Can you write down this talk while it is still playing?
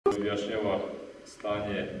objašnjava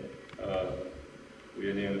stanje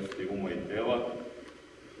ujedinjenosti uma i tela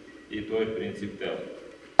i to je princip tela.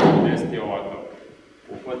 Test je ovakav.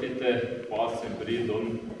 Uhvatite palcem,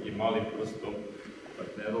 bridom i malim prstom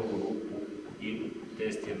partnerovu ruku i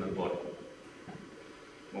test je na gore.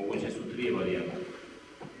 Moguće su 3 varijante.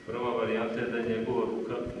 Prva varijanta je da je njegova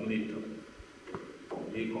ruka mlita.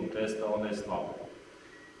 Likom testa ona je slaba.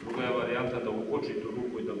 Druga je varijanta da ukoči tu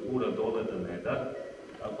ruku i da gura dole da ne da,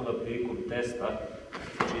 tako da prilikom testa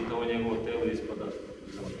čitavo njegovo telo ispada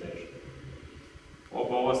teže.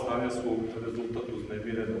 Oba ova stanja su rezultat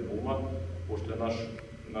uznemirenog uma, pošto je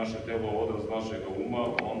naše telo odraz našeg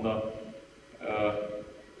uma, onda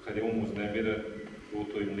kad je um uznemiren,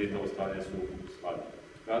 kruto i mlitavo stanje su slabi.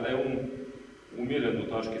 Kada je um umiren u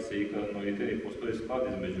tački seiza i postoji sklad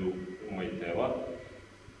između uma i tela,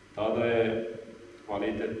 tada je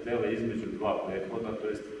kvalitet tela između dva prethodna, to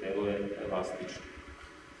jest telo je elastično.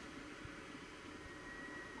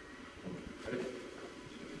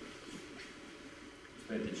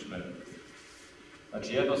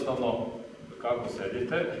 Znači jednostavno, kako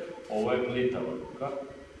sedite, ovo je mlitava ruka,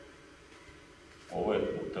 ovo je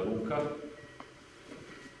kruta ruka,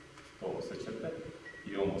 to osjećate,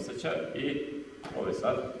 i on osjeća, i ovo je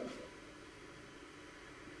sad.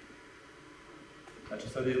 Znači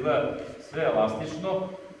sad izgleda sve elastično,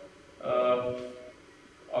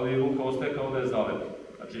 ali ruka ostaje kao da je zalepljena.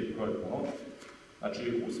 Znači,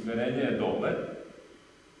 znači usmerenje je dole,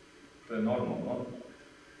 to je normalno.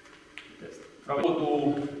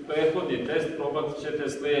 U prethodni test probat ćete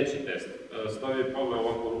sljedeći test. Stavite probaj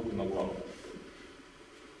ovako ruku na glavu.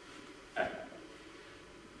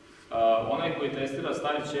 Onaj koji testira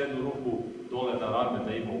stavit će jednu ruku dole na rame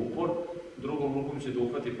da ima upor, drugom rukom će da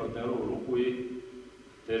uhvati partnerovu ruku i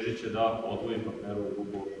težit će da odvoji partnerovu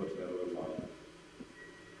ruku od partnerove glave.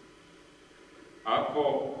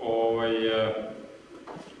 Ako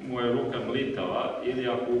mu je ruka mlitava ili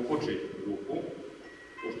ako ukoči ruku,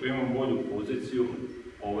 pošto imam bolju poziciju,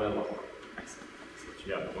 ovo je lako. Sad ću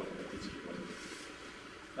ja to tići.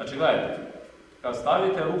 Znači, gledajte, kad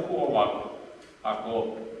stavite ruku ovako,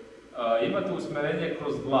 ako imate usmerenje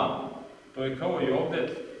kroz dlan, to je kao i ovde,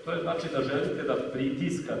 to je znači da želite da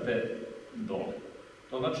pritiskate dole.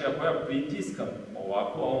 To znači, ako ja pritiskam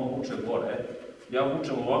ovako, a on vuče gore, ja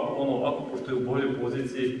vučem ovako, on ovako, pošto je u boljoj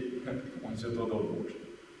poziciji, on će to da odvuče.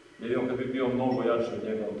 Jer on kad bi bio mnogo jači od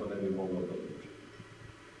njega, on to ne bi mogao da odvuče.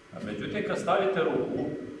 Međutim, kad stavite ruku,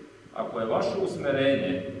 ako je vaše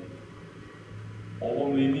usmerenje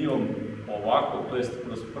ovom linijom ovako, to jest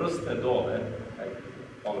kroz prste dole,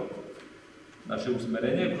 znači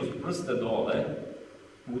usmerenje je kroz prste dole,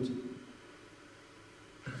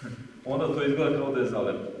 onda to izgleda kao da je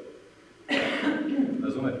zalepljeno.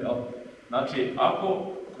 Razumete, jel? Znači,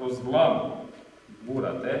 ako kroz glavu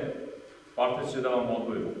gurate, partner će da vam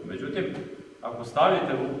odvoji ruku. Međutim, ako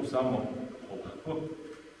stavite ruku samo ovako,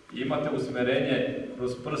 imate usmerenje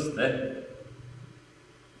kroz prste,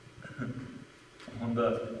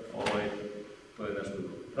 onda to je nešto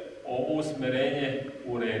drugo. Ovo usmerenje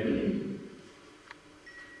u redu.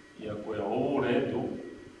 I ako je ovo u redu,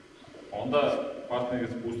 onda partner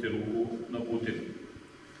spusti ruku na butinu.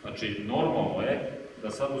 Znači, normalno je da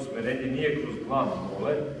sad usmerenje nije kroz dlan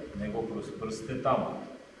dole, nego kroz prste tamo.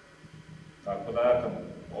 Tako da ja kad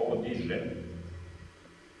ovo dižem,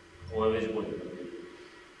 ovo je već bolje.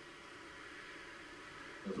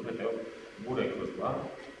 Razumete, gure kroz dlan,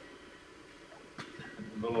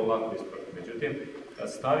 vrlo lako isprati. Međutim,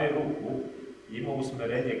 kad stavi ruku, ima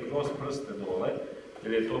usmerenje kroz prste dole,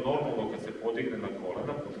 jer je to normalno kad se podigne na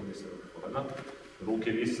kolena, podigne se na kolena,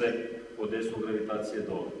 ruke vise pod desu gravitacije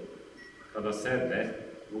dole. Kada sedne,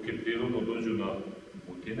 ruke prirodno dođu na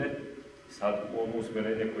butine, sad ono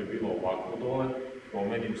usmerenje koje je bilo ovako dole,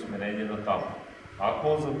 promeni usmerenje na tamo. Ako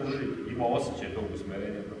on zadrži, ima osjećaj tog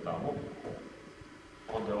usmerenja na tamo,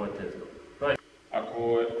 onda je ovaj test dobro.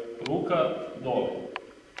 Ako je ruka dole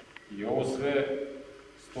i ovo sve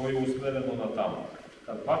stoji usmereno na tamo,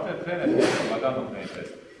 kad partner krene test, lagano krene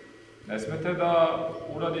test, ne smete da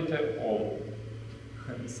uradite ovo.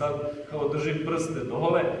 Sad kao držim prste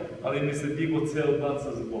dole, ali mi se digo ceo dan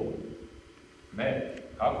sa zglobom. Ne,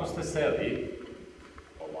 kako ste seli,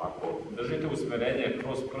 ovako, držite usmerenje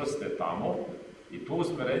kroz prste tamo i to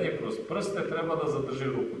usmerenje kroz prste treba da zadrži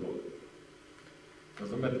ruku dole.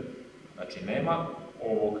 Razumete? Znači, nema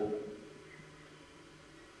ovog.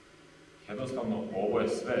 Jednostavno, ovo je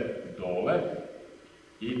sve dole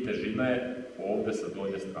i težina je ovde sa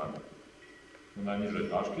donje strane. U najnižoj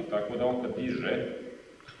tački, tako da on kad diže,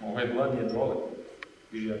 ovaj dlan je dole.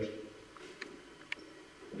 Diži jače.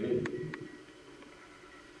 Vidite?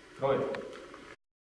 Probajte.